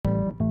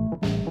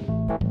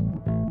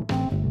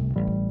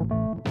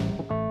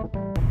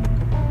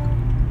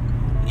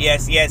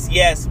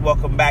Yes.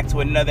 Welcome back to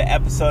another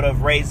episode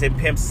of Raised in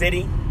Pimp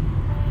City.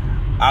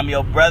 I'm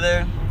your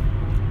brother,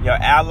 your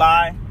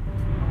ally,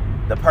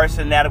 the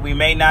person that we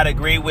may not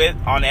agree with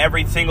on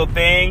every single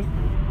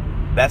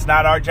thing. That's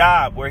not our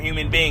job. We're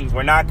human beings.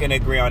 We're not going to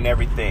agree on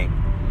everything.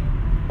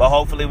 But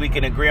hopefully we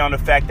can agree on the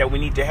fact that we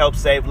need to help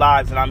save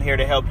lives, and I'm here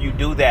to help you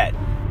do that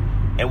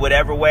in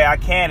whatever way I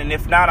can. And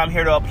if not, I'm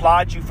here to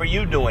applaud you for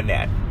you doing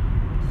that.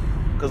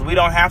 Because we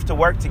don't have to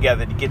work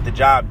together to get the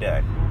job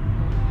done.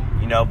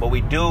 But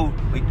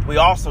we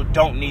also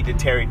don't need to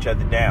tear each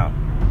other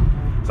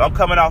down. So I'm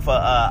coming off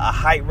a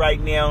height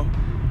right now.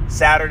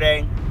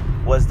 Saturday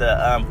was the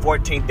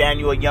 14th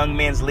annual Young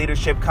Men's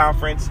Leadership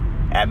Conference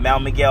at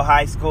Mount Miguel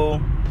High School.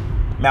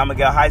 Mount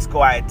Miguel High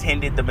School, I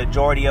attended the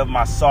majority of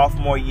my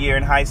sophomore year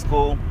in high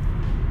school.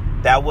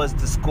 That was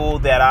the school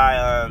that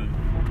I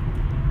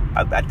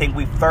think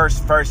we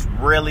first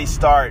really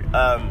start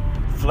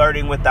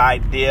flirting with the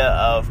idea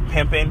of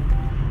pimping.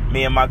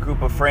 Me and my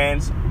group of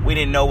friends, we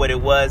didn't know what it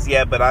was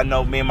yet, but I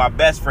know me and my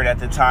best friend at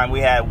the time, we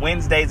had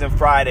Wednesdays and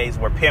Fridays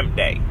were pimp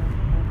day.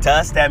 To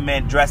us, that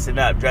meant dressing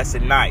up,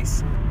 dressing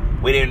nice.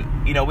 We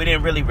didn't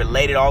really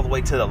relate it all the way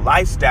to the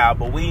lifestyle,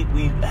 but we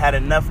had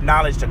enough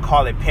knowledge to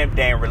call it pimp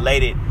day and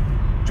relate it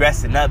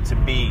dressing up to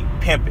be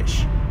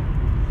pimpish.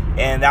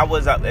 And that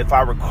was, if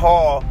I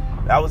recall,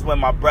 that was when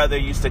my brother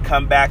used to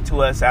come back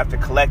to us after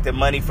collecting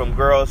money from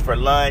girls for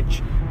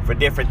lunch, for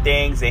different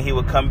things, and he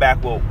would come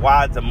back with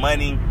wads of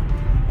money,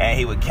 and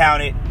he would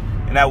count it.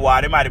 And that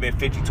wad, it might have been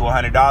 $50 to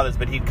 $100,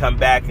 but he'd come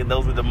back, and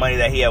those were the money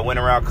that he had went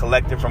around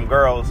collecting from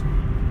girls.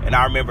 And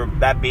I remember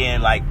that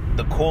being like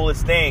the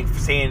coolest thing,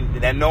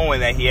 seeing that,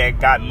 knowing that he had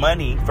got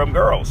money from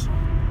girls,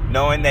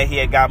 knowing that he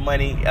had got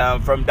money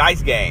from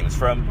dice games,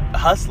 from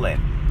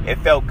hustling. It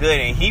felt good,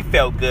 and he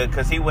felt good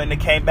because he wouldn't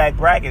have came back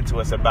bragging to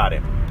us about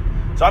it.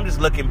 So I'm just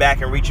looking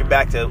back and reaching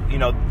back to,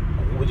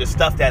 with the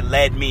stuff that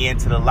led me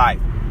into the life.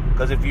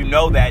 Because if you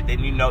know that, then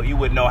you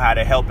would know how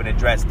to help and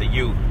address the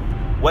youth.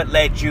 What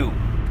led you?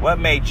 What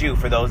made you,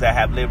 for those that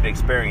have lived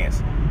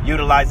experience?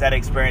 Utilize that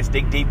experience,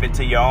 dig deep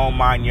into your own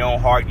mind, your own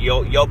heart,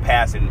 your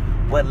past, and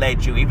what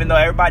led you. Even though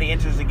everybody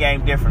enters the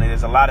game differently,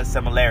 there's a lot of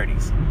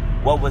similarities.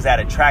 What was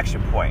that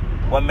attraction point?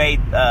 What made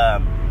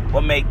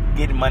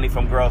getting money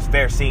from girls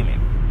fair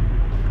seeming?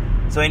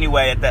 So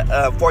anyway, at the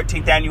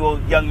 14th annual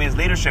Young Men's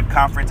Leadership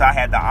Conference, I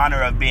had the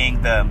honor of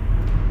being the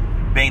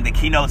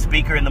keynote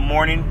speaker in the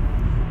morning,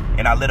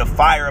 and I lit a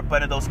fire up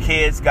under those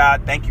kids.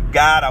 God, thank you,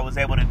 God, I was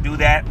able to do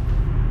that.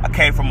 I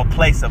came from a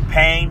place of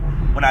pain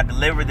when I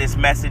delivered this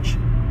message,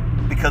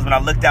 because when I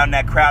looked out in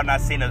that crowd and I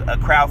seen a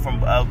crowd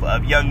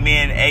of young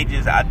men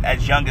ages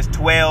as young as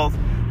 12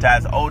 to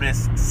as old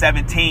as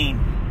 17,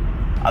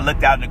 I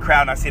looked out in the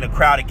crowd and I seen a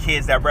crowd of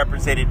kids that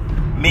represented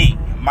me,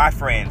 my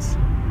friends.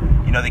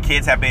 The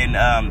kids have been,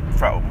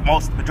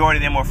 majority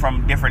of them were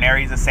from different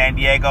areas of San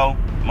Diego,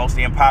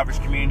 mostly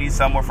impoverished communities.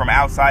 Some were from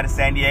outside of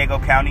San Diego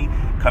County,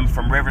 coming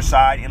from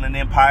Riverside, Inland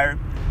Empire.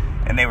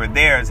 And they were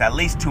there. There's at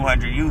least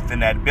 200 youth in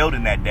that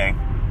building that day.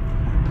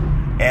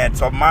 And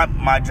so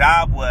my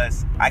job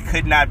was, I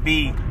could not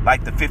be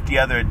like the 50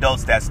 other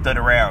adults that stood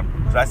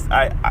around. So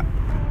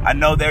I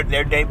know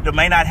they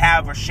may not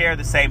have or share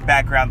the same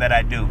background that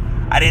I do.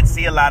 I didn't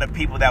see a lot of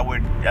people that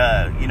were,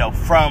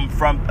 from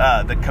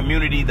the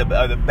community,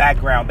 the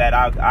background that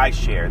I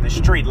share, the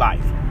street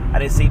life. I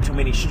didn't see too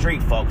many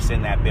street folks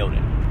in that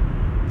building.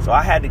 So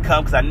I had to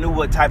come because I knew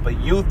what type of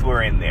youth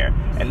were in there.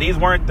 And these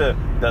weren't the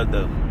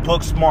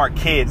book smart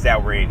kids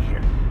that were in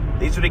here.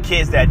 These were the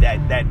kids that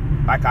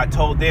like I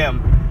told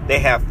them, they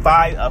have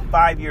a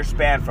 5-year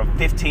span from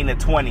 15 to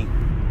 20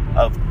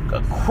 of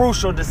a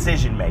crucial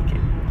decision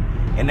making.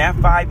 In that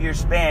 5-year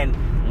span,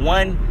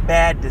 one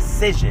bad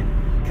decision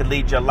could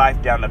lead your life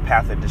down the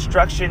path of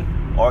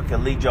destruction, or it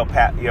could lead your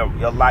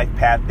life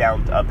path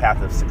down a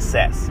path of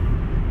success.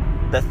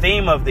 The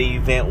theme of the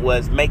event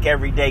was make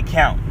every day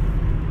count.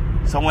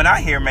 So when I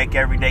hear make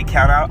every day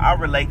count, I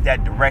relate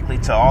that directly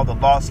to all the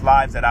lost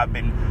lives that I've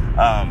been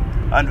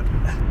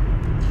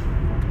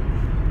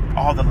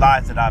all the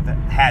lives that I've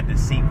had to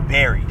see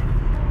buried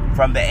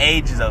from the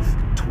ages of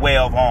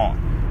 12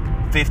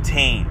 on,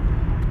 15,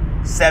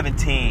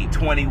 17,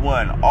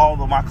 21, all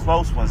of my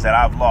close ones that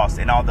I've lost,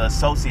 and all the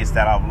associates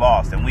that I've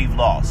lost and we've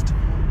lost.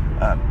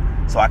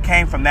 So I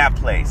came from that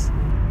place,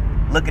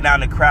 looking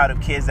out in the crowd of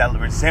kids that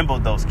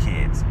resembled those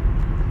kids.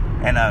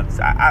 And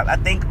I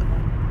think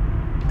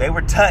they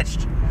were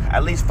touched.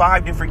 At least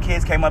 5 different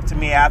kids came up to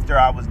me after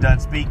I was done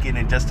speaking,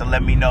 and just to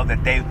let me know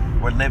that they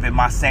were living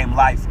my same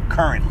life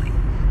currently.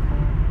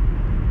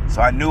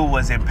 So I knew it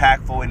was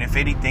impactful, and if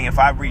anything, if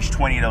I reached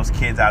 20 of those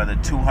kids out of the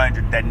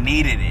 200 that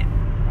needed it,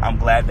 I'm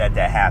glad that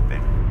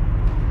happened.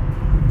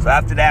 So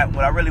after that,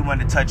 what I really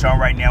wanted to touch on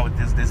right now with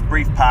this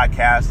brief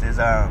podcast is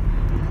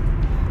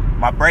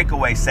my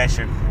breakaway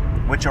session,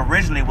 which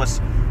originally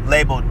was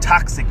labeled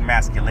toxic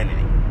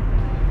masculinity.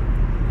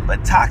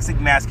 But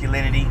toxic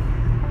masculinity,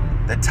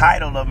 the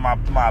title of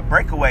my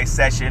breakaway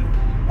session,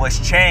 was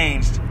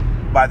changed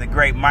by the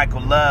great Michael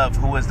Love,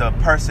 who is the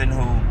person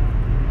who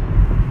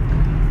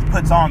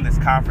puts on this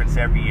conference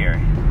every year.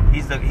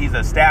 He's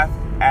a staff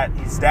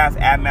staffs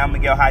at Mount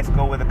Miguel High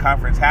School where the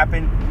conference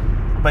happened,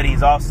 but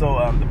he's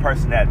also the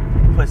person that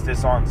puts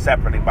this on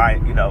separately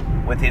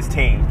with his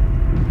team.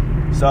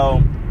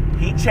 So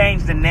he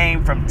changed the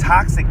name from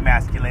toxic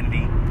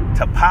masculinity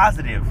to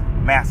positive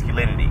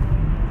masculinity.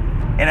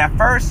 And when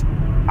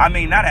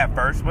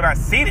I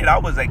seen it, I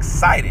was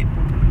excited.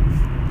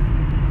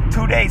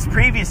 2 days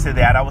previous to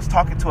that, I was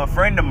talking to a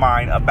friend of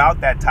mine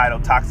about that title,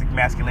 toxic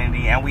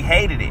masculinity, and we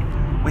hated it.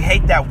 We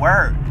hate that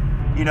word.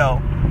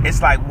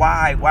 It's like,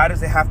 why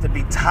does it have to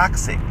be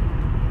toxic?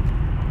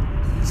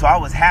 So I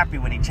was happy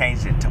when he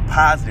changed it to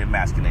positive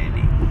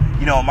masculinity.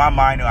 In my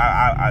mind,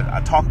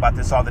 I talk about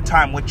this all the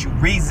time. What you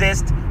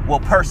resist will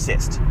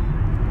persist.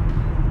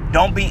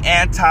 Don't be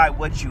anti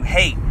what you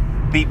hate.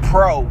 Be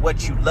pro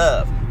what you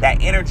love.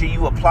 That energy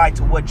you apply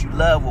to what you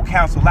love will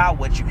cancel out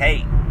what you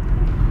hate.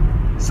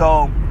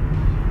 So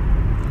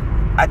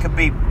I could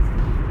be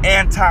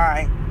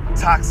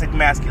anti-toxic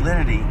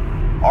masculinity,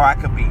 or I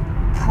could be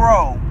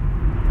pro-positive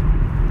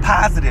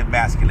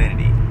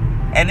masculinity.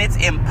 And it's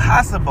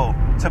impossible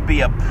to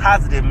be a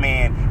positive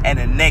man and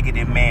a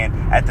negative man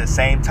at the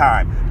same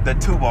time. The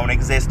two won't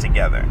exist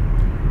together.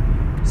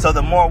 So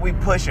the more we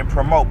push and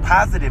promote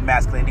positive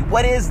masculinity,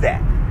 what is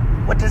that?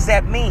 What does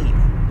that mean?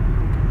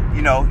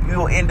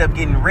 You'll end up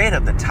getting rid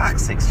of the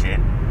toxic shit.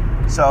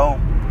 So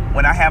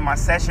when I had my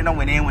session, I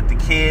went in with the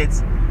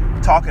kids,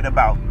 talking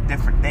about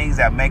different things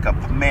that make a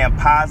man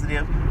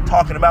positive,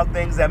 talking about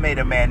things that made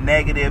a man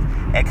negative,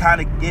 and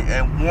kind of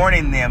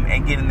warning them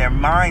and getting their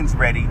minds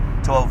ready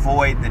to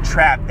avoid the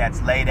trap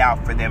that's laid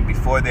out for them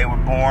before they were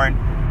born.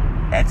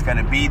 That's going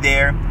to be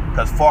there,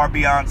 because far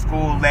beyond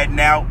school letting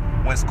out,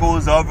 when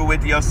school's over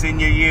with your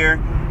senior year,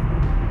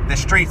 the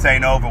streets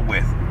ain't over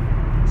with.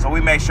 So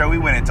we made sure we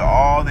went into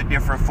all the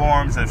different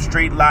forms of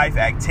street life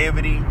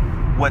activity,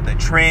 what the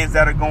trends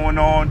that are going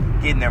on,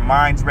 getting their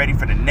minds ready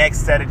for the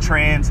next set of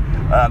trends,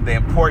 the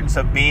importance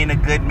of being a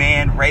good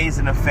man,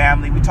 raising a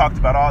family. We talked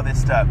about all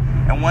this stuff.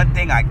 And one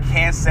thing I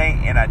can say,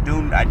 and I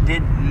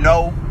did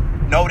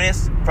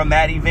notice from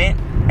that event,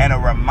 and a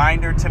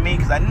reminder to me,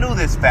 because I knew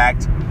this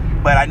fact,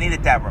 but I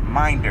needed that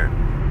reminder.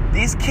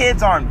 These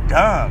kids aren't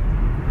dumb.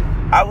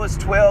 When I was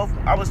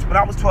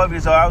 12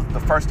 years old, that was the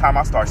first time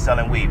I started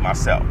selling weed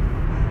myself.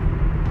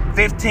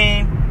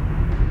 15,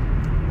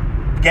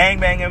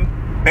 gangbanging,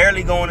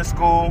 barely going to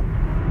school,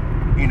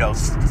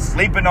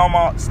 sleeping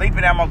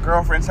at my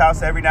girlfriend's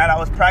house every night. I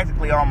was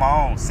practically on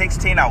my own.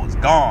 16, I was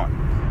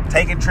gone.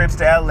 Taking trips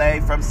to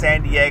LA from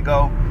San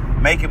Diego,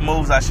 making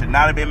moves I should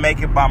not have been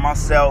making by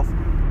myself.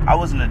 I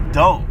was an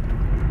adult.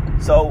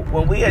 So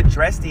when we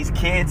address these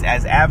kids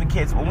as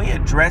advocates, when we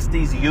address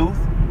these youth,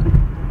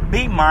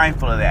 be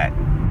mindful of that.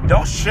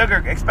 Don't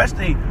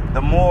especially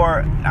the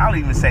more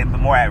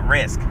at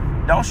risk.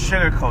 Don't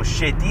sugarcoat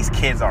shit. These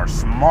kids are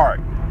smart.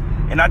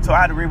 And I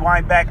had to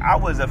rewind back. I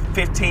was a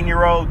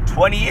 15-year-old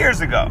 20 years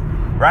ago,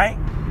 right?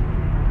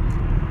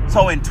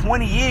 So in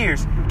 20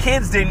 years,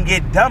 kids didn't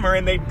get dumber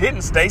and they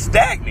didn't stay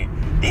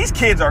stagnant. These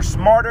kids are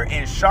smarter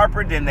and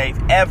sharper than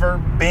they've ever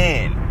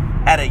been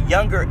at a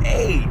younger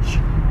age.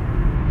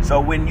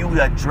 So when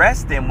you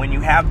address them, when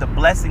you have the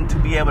blessing to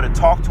be able to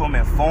talk to them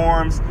in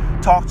forums,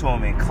 talk to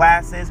them in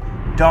classes,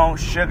 don't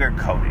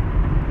sugarcoat it.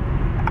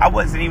 I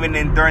wasn't even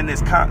during this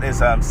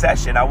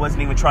session, I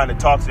wasn't even trying to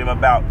talk to them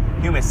about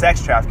human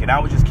sex trafficking. I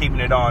was just keeping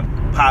it on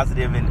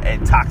positive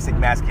and toxic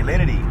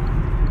masculinity.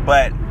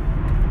 But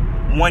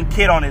one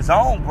kid on his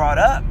own brought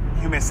up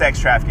human sex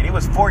trafficking. He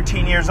was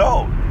 14 years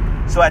old.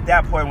 So at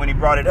that point when he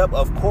brought it up,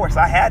 of course,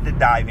 I had to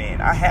dive in.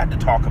 I had to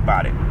talk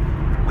about it.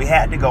 We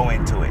had to go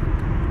into it.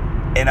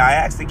 And I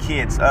asked the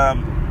kids,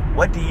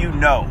 what do you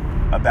know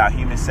about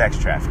human sex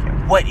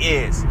trafficking? What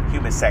is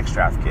human sex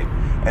trafficking?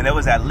 And there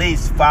was at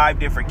least 5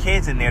 different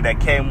kids in there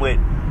that came with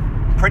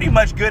pretty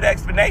much good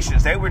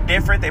explanations. They were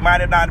different. They might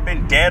have not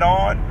been dead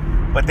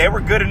on, but they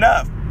were good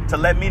enough to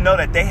let me know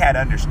that they had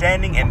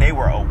understanding and they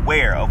were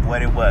aware of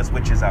what it was,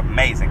 which is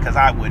amazing, because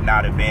I would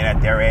not have been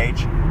at their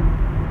age.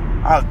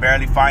 I was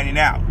barely finding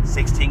out.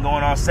 16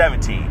 going on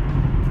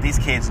 17. These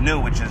kids knew,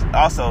 which is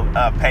also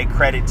pay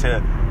credit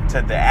to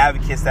the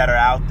advocates that are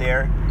out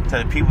there, to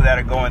the people that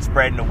are going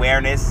spreading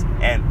awareness,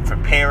 and for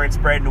parents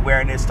spreading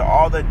awareness, to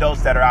all the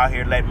adults that are out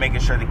here making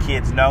sure the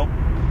kids know.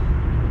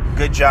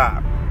 Good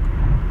job.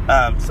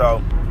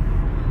 So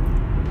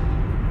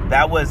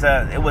it was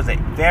a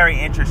very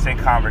interesting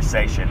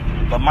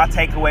conversation. But my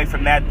takeaway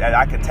from that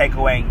I can take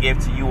away and give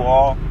to you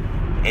all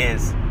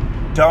is,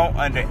 don't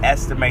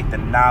underestimate the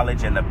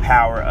knowledge and the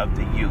power of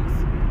the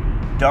youth.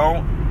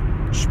 Don't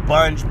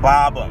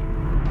SpongeBob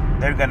them.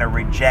 They're going to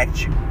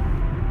reject you.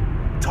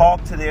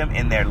 Talk to them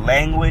in their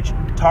language.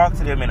 Talk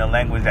to them in a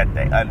language that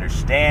they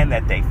understand,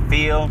 that they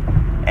feel,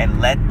 and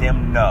let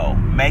them know.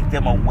 Make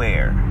them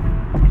aware.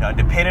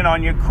 Depending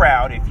on your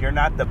crowd, if you're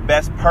not the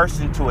best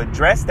person to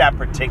address that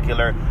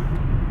particular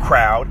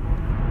crowd,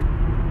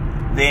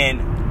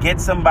 then get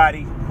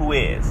somebody who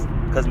is.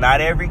 Because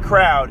not every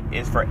crowd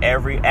is for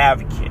every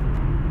advocate.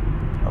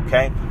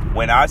 Okay?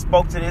 When I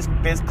spoke to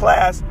this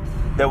class,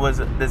 there was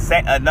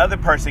another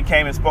person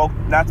came and spoke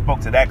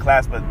to that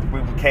class, but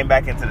we came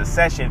back into the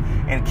session,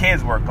 and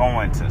kids were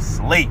going to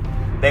sleep.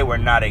 They were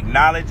not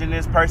acknowledging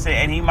this person,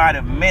 and he might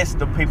have missed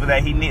the people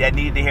that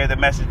needed to hear the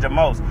message the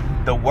most.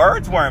 The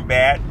words weren't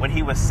bad. What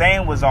he was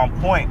saying was on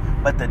point,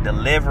 but the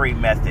delivery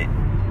method,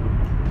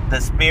 the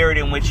spirit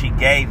in which he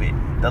gave it,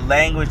 the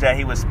language that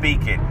he was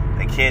speaking,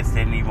 the kids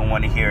didn't even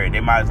want to hear it.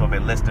 They might as well be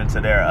listening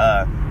to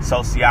their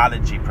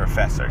sociology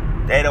professor.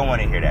 They don't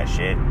want to hear that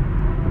shit.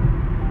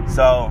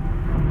 So,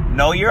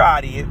 know your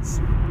audience.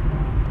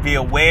 Be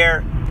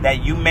aware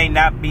that you may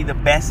not be the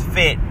best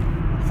fit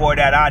for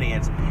that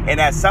audience. And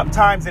that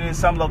sometimes and in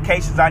some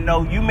locations, I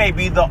know you may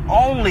be the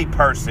only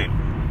person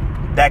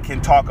that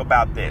can talk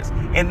about this.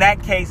 In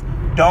that case,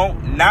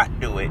 don't not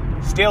do it.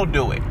 Still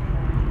do it.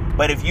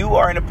 But if you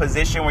are in a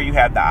position where you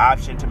have the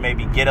option to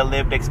maybe get a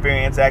lived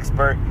experience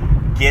expert,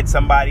 get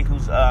somebody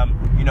who's,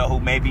 who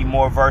may be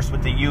more versed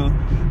with the youth,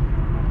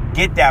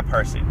 get that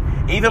person.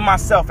 Even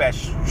myself, as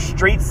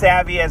street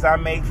savvy as I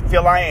may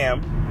feel I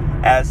am,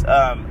 as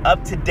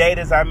up to date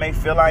as I may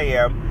feel I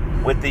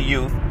am with the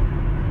youth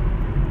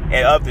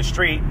and of the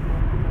street,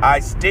 I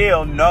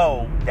still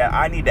know that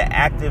I need to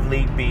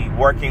actively be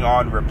working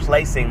on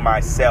replacing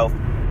myself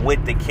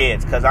with the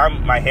kids, because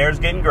my hair's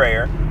getting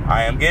grayer,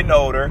 I am getting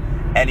older,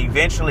 and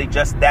eventually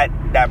just that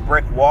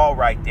brick wall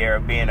right there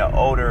of being an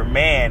older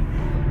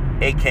man,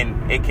 it can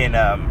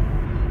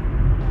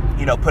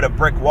put a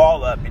brick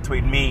wall up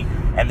between me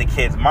and the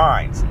kids'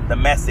 minds, the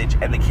message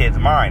and the kids'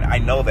 mind. I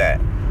know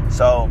that.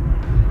 So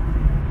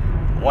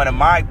one of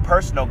my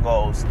personal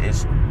goals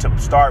is to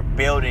start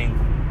building,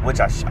 which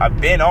I've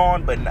been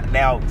on, but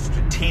now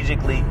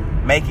strategically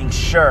making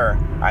sure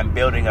I'm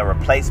building a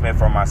replacement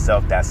for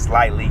myself that's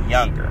slightly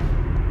younger,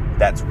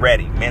 that's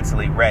ready,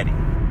 mentally ready.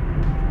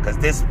 Because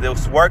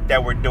this work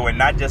that we're doing,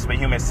 not just with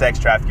human sex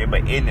trafficking,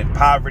 but ending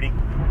poverty,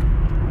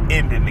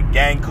 ending the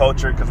gang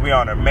culture, because we're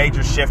on a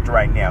major shift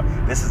right now.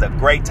 This is a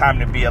great time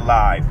to be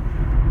alive.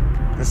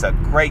 This is a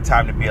great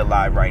time to be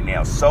alive right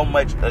now. So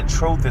much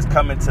truth is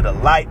coming to the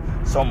light.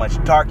 So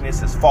much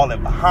darkness is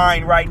falling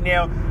behind right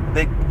now.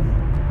 The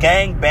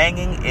gang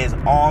banging is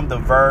on the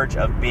verge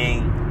of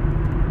being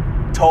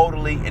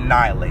totally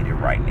annihilated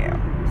right now.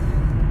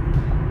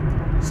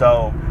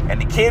 So,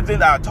 and the kids,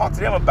 I'll talk to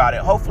them about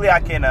it. Hopefully I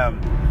can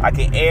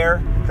air,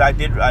 because I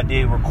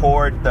did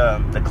record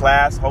the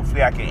class.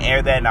 Hopefully I can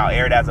air that, and I'll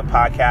air it as a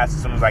podcast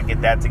as soon as I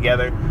get that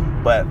together.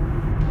 But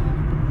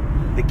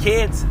the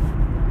kids,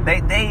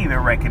 they even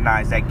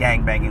recognize that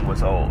gang banging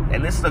was old.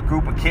 And this is a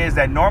group of kids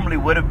that normally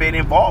would have been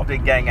involved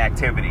in gang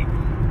activity.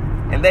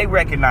 And they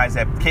recognize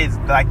that kids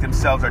like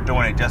themselves are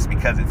doing it just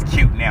because it's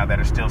cute now, that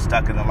are still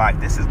stuck in the life.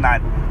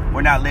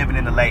 We're not living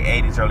in the late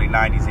 80s, early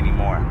 90s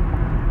anymore.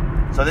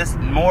 So this,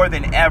 more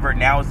than ever,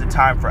 now is the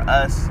time for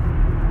us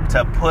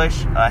to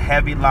push a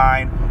heavy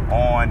line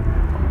on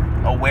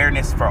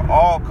awareness for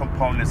all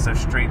components of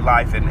street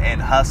life and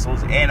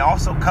hustles, and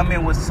also come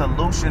in with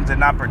solutions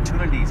and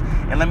opportunities.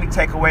 And let me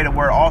take away the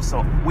word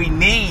also. We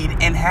need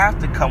and have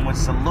to come with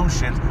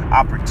solutions,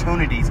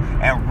 opportunities,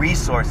 and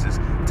resources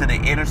to the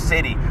inner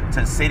city,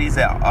 to cities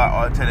to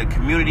the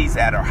communities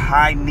that are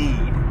high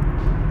need.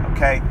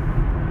 Okay?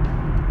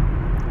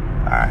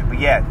 All right, but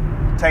yeah,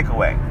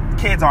 takeaway.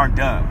 Kids aren't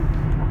done.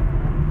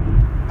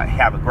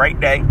 Have a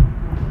great day.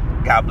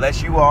 God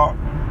bless you all.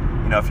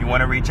 If you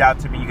want to reach out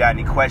to me, you got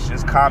any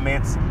questions,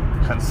 comments,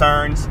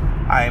 concerns,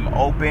 I am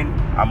open.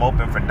 I'm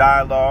open for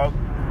dialogue.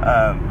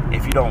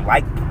 If you don't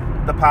like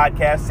the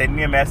podcast, send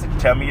me a message.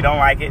 Tell me you don't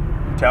like it.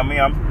 Tell me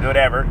I'm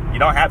whatever. You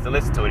don't have to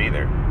listen to it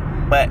either.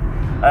 But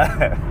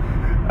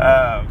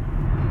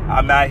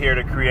I'm not here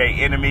to create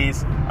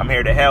enemies. I'm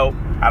here to help.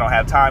 I don't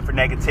have time for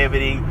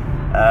negativity.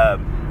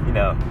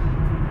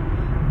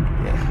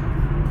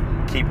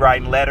 Keep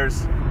writing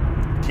letters.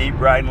 Keep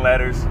writing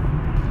letters.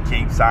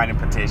 Keep signing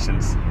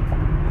petitions.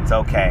 It's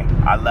okay.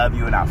 I love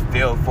you and I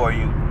feel for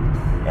you.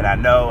 And I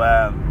know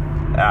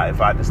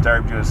if I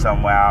disturbed you in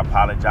some way, I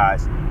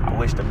apologize. I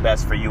wish the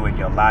best for you in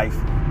your life.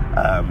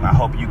 I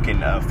hope you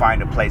can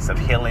find a place of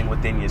healing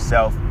within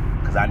yourself,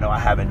 because I know I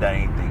haven't done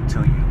anything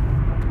to you.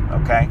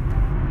 Okay?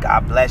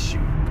 God bless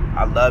you.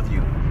 I love you.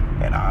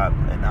 And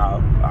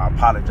I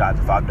apologize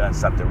if I've done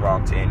something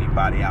wrong to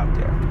anybody out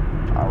there.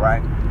 All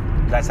right?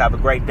 You guys have a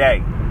great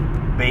day.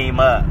 Beam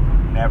up,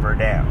 never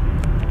down.